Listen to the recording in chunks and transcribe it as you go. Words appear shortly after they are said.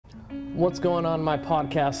What's going on, my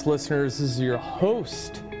podcast listeners? This is your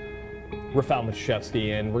host, Rafal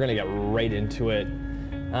Machevsky, and we're going to get right into it.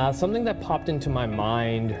 Something that popped into my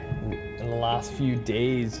mind in the last few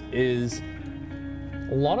days is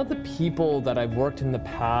a lot of the people that I've worked in the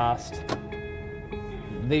past,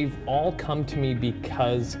 they've all come to me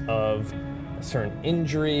because of a certain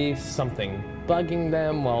injury, something bugging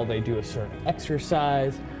them while they do a certain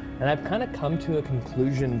exercise, and I've kind of come to a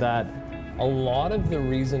conclusion that a lot of the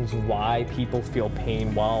reasons why people feel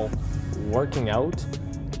pain while working out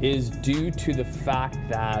is due to the fact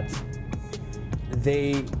that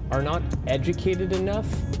they are not educated enough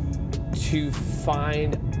to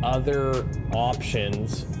find other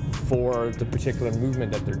options for the particular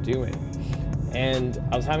movement that they're doing. And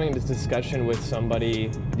I was having this discussion with somebody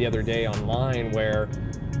the other day online where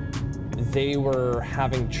they were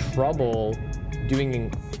having trouble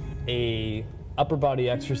doing a upper body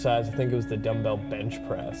exercise. I think it was the dumbbell bench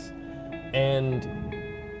press. And,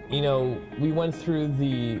 you know, we went through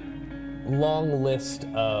the long list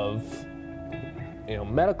of,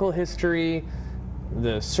 medical history,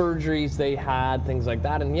 the surgeries they had, things like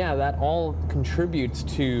that. And yeah, that all contributes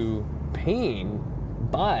to pain.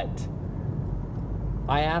 But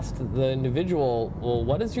I asked the individual, well,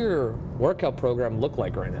 what does your workout program look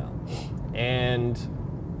like right now? And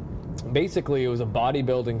basically it was a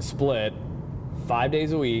bodybuilding split, 5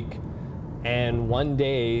 days a week, and one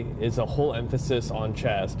day is a whole emphasis on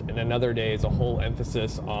chest and another day is a whole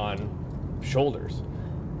emphasis on shoulders,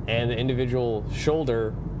 and the individual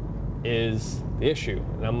shoulder is the issue.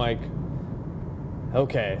 And I'm like,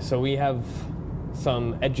 okay, so we have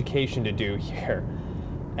some education to do here.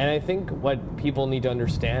 And I think what people need to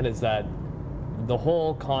understand is that the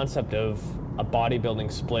whole concept of a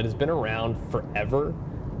bodybuilding split has been around forever.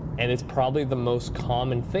 And it's probably the most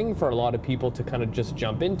common thing for a lot of people to kind of just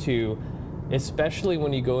jump into, especially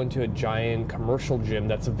when you go into a giant commercial gym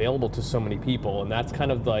that's available to so many people. And that's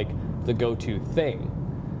kind of like the go-to thing.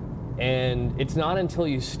 And it's not until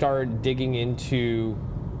you start digging into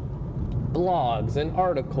blogs and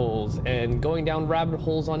articles and going down rabbit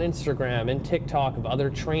holes on Instagram and TikTok of other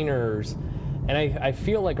trainers. And I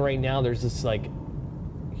feel like right now there's this like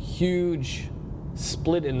huge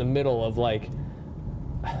split in the middle of like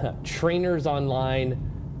trainers online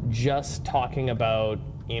just talking about,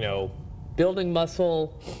 building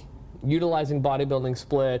muscle, utilizing bodybuilding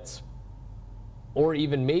splits, or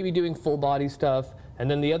even maybe doing full body stuff. And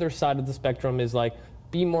then the other side of the spectrum is like,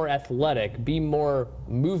 be more athletic, be more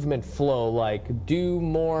movement flow, like do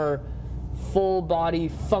more full body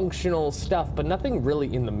functional stuff, but nothing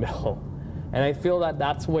really in the middle. And I feel that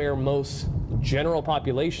that's where most general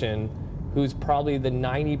population, who's probably the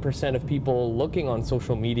 90% of people looking on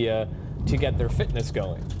social media to get their fitness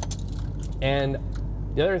going. And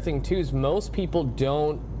the other thing too is most people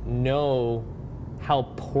don't know how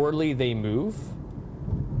poorly they move.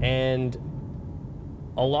 And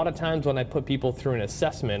a lot of times when I put people through an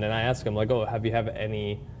assessment and I ask them like, oh, have you had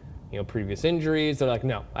any previous injuries? They're like,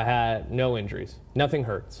 no, I had no injuries. Nothing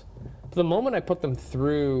hurts. But the moment I put them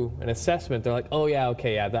through an assessment, they're like, oh yeah,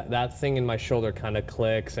 okay, yeah, that thing in my shoulder kind of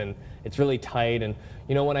clicks and it's really tight. And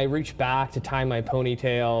when I reach back to tie my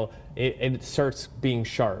ponytail, it starts being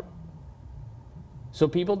sharp. So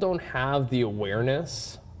people don't have the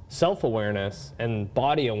awareness, self-awareness, and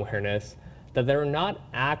body awareness that they're not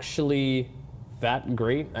actually that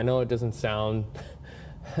great. I know it doesn't sound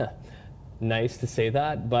nice to say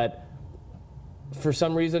that, but for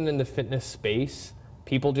some reason in the fitness space,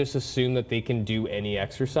 people just assume that they can do any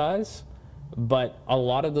exercise, but a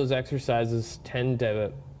lot of those exercises tend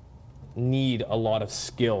to need a lot of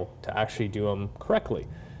skill to actually do them correctly.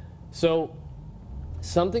 So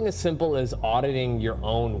something as simple as auditing your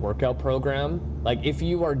own workout program, like if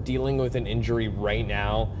you are dealing with an injury right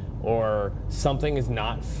now or something is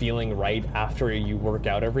not feeling right after you work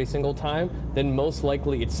out every single time, then most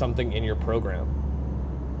likely it's something in your program.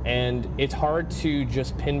 And it's hard to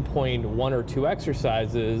just pinpoint one or two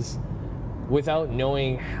exercises without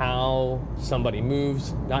knowing how somebody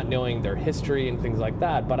moves, not knowing their history and things like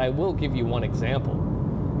that. But I will give you one example.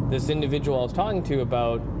 This individual I was talking to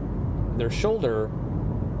about their shoulder,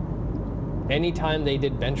 anytime they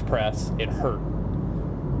did bench press, it hurt.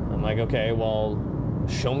 I'm like, okay, well,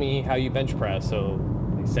 show me how you bench press. So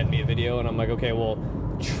they sent me a video and I'm like, okay, well,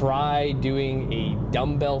 try doing a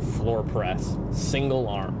dumbbell floor press, single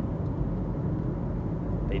arm.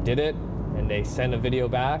 They did it and they sent a video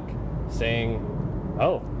back saying,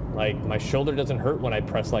 oh, like my shoulder doesn't hurt when I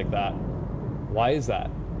press like that. Why is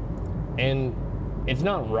that? And it's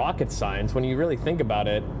not rocket science when you really think about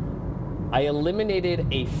it. I eliminated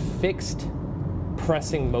a fixed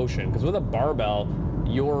pressing motion, because with a barbell,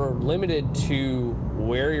 you're limited to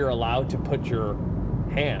where you're allowed to put your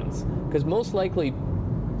hands. Because most likely,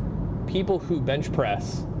 people who bench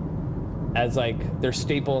press as like their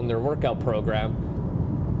staple in their workout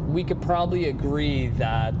program, we could probably agree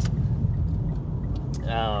that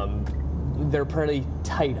they're pretty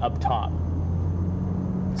tight up top.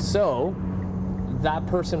 So that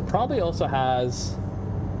person probably also has,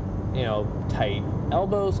 tight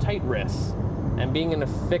elbows, tight wrists, and being in a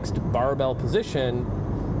fixed barbell position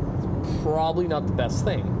is probably not the best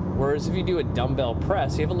thing. Whereas if you do a dumbbell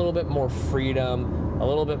press, you have a little bit more freedom, a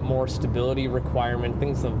little bit more stability requirement,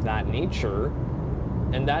 things of that nature,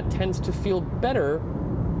 and that tends to feel better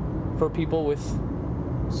for people with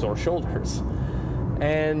sore shoulders.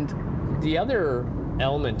 And the other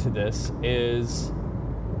element to this is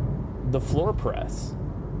the floor press.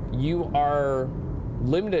 You are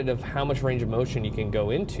limited of how much range of motion you can go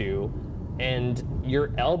into, and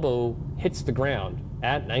your elbow hits the ground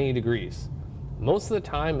at 90 degrees. Most of the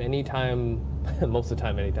time, anytime,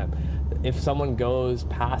 if someone goes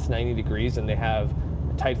past 90 degrees and they have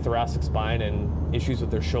a tight thoracic spine and issues with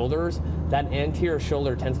their shoulders, that anterior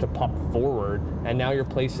shoulder tends to pop forward, and now you're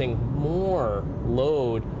placing more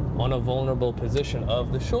load on a vulnerable position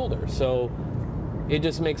of the shoulder. So it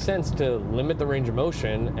just makes sense to limit the range of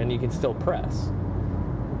motion, and you can still press.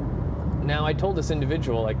 Now, I told this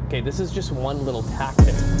individual, okay, this is just one little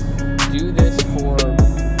tactic. Do this for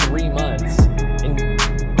 3 months, and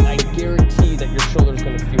I guarantee that your shoulder's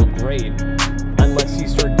gonna feel great unless you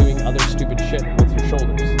start doing other stupid shit with your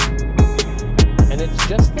shoulders. And it's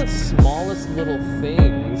just the smallest little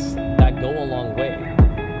things that go a long way.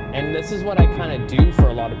 And this is what I kind of do for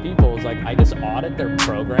a lot of people, is I just audit their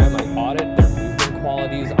program, I audit their movement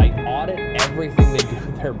qualities, I audit everything they do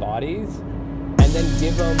with their bodies, and then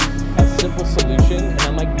give them a simple solution, and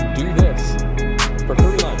I'm like, do this for 3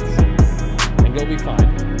 months, and you'll be fine.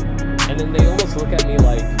 And then they almost look at me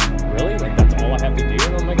like, really? That's all I have to do?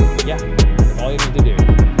 And I'm like, yeah, that's all you need to do.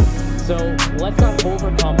 So let's not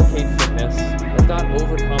overcomplicate fitness. Let's not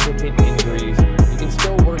overcomplicate injuries. You can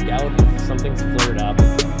still work out if something's flared up.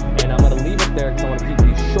 And I'm going to leave it there because I want to keep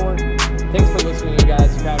these short. Thanks for listening, you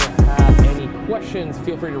guys. If you have any questions,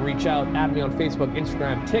 feel free to reach out. Add me on Facebook,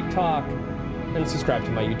 Instagram, TikTok, and subscribe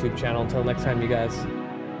to my YouTube channel. Until next time, you guys.